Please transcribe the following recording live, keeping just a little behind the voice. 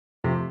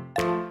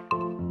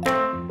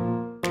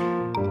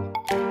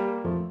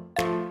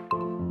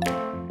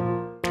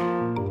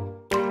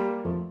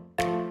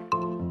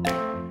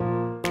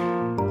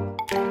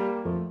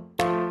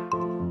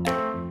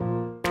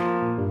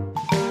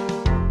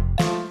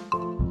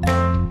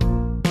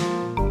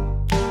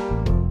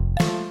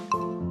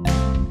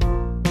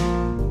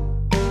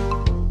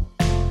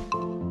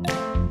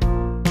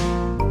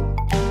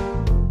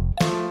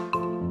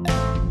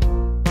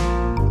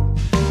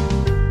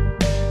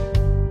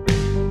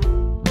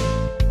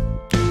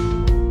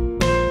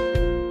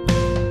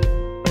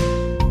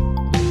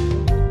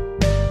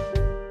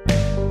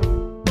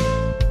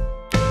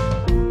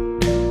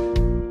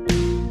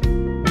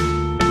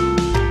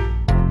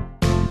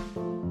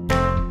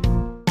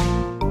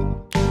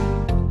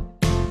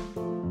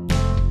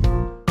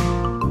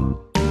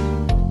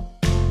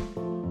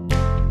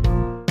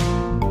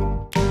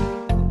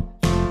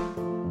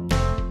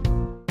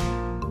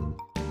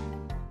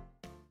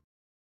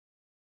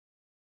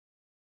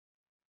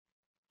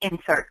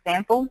Insert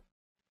Sample.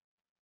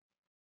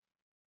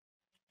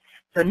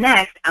 So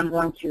next, I'm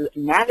going to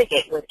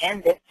navigate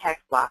within this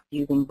text block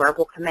using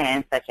verbal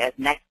commands such as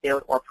next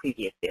field or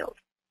previous field.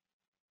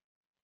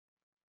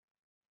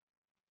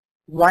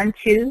 1,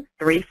 2,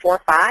 3,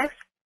 4, 5.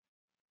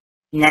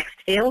 Next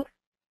field.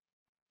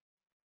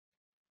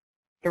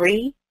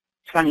 3,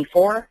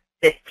 24,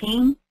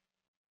 15.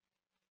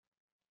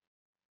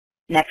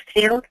 Next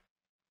field.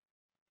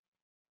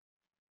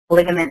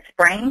 Ligament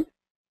sprain.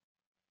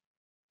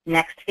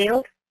 Next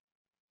field.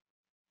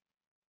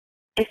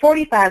 A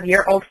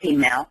 45-year-old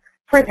female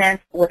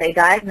presents with a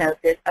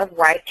diagnosis of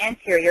right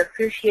anterior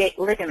cruciate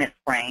ligament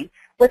sprain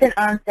with an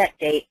onset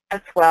date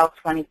of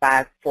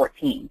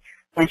 12/25/14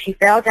 when she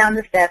fell down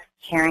the steps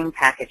carrying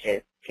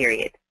packages,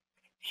 period.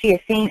 She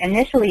is seen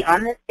initially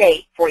on this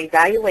date for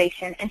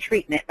evaluation and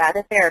treatment by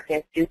the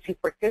therapist due to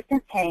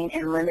persistent pain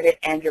and limited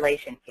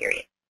ambulation,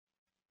 period.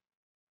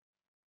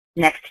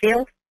 Next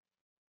field.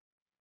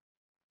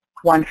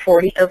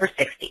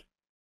 140/60.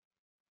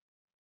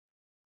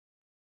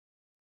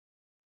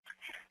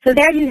 So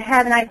there you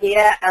have an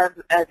idea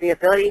of the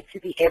ability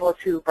to be able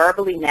to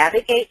verbally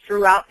navigate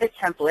throughout the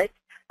template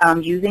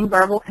using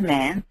verbal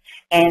commands,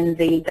 and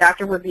the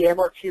doctor would be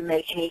able to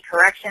make any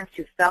corrections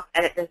to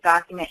self-edit this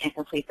document and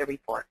complete the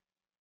report.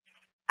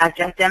 I've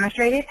just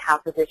demonstrated how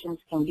physicians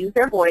can use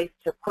their voice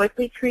to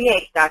quickly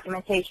create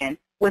documentation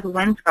with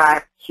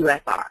Winscribe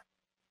QSR.